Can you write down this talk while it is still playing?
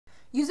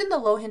Using the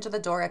low hinge of the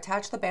door,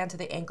 attach the band to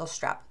the ankle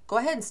strap. Go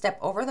ahead and step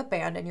over the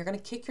band and you're going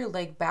to kick your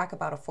leg back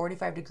about a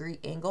 45-degree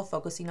angle,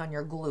 focusing on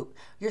your glute.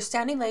 Your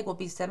standing leg will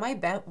be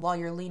semi-bent while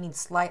you're leaning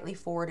slightly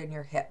forward in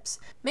your hips.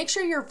 Make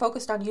sure you're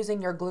focused on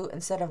using your glute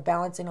instead of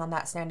balancing on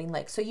that standing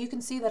leg. So you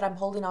can see that I'm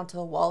holding onto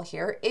the wall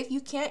here. If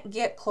you can't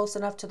get close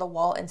enough to the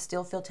wall and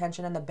still feel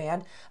tension in the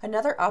band,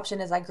 another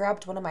option is I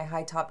grabbed one of my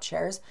high top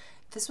chairs.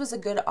 This was a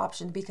good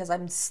option because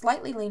I'm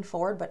slightly leaned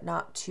forward but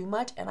not too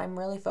much, and I'm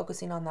really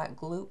focusing on that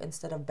glute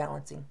instead of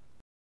balancing.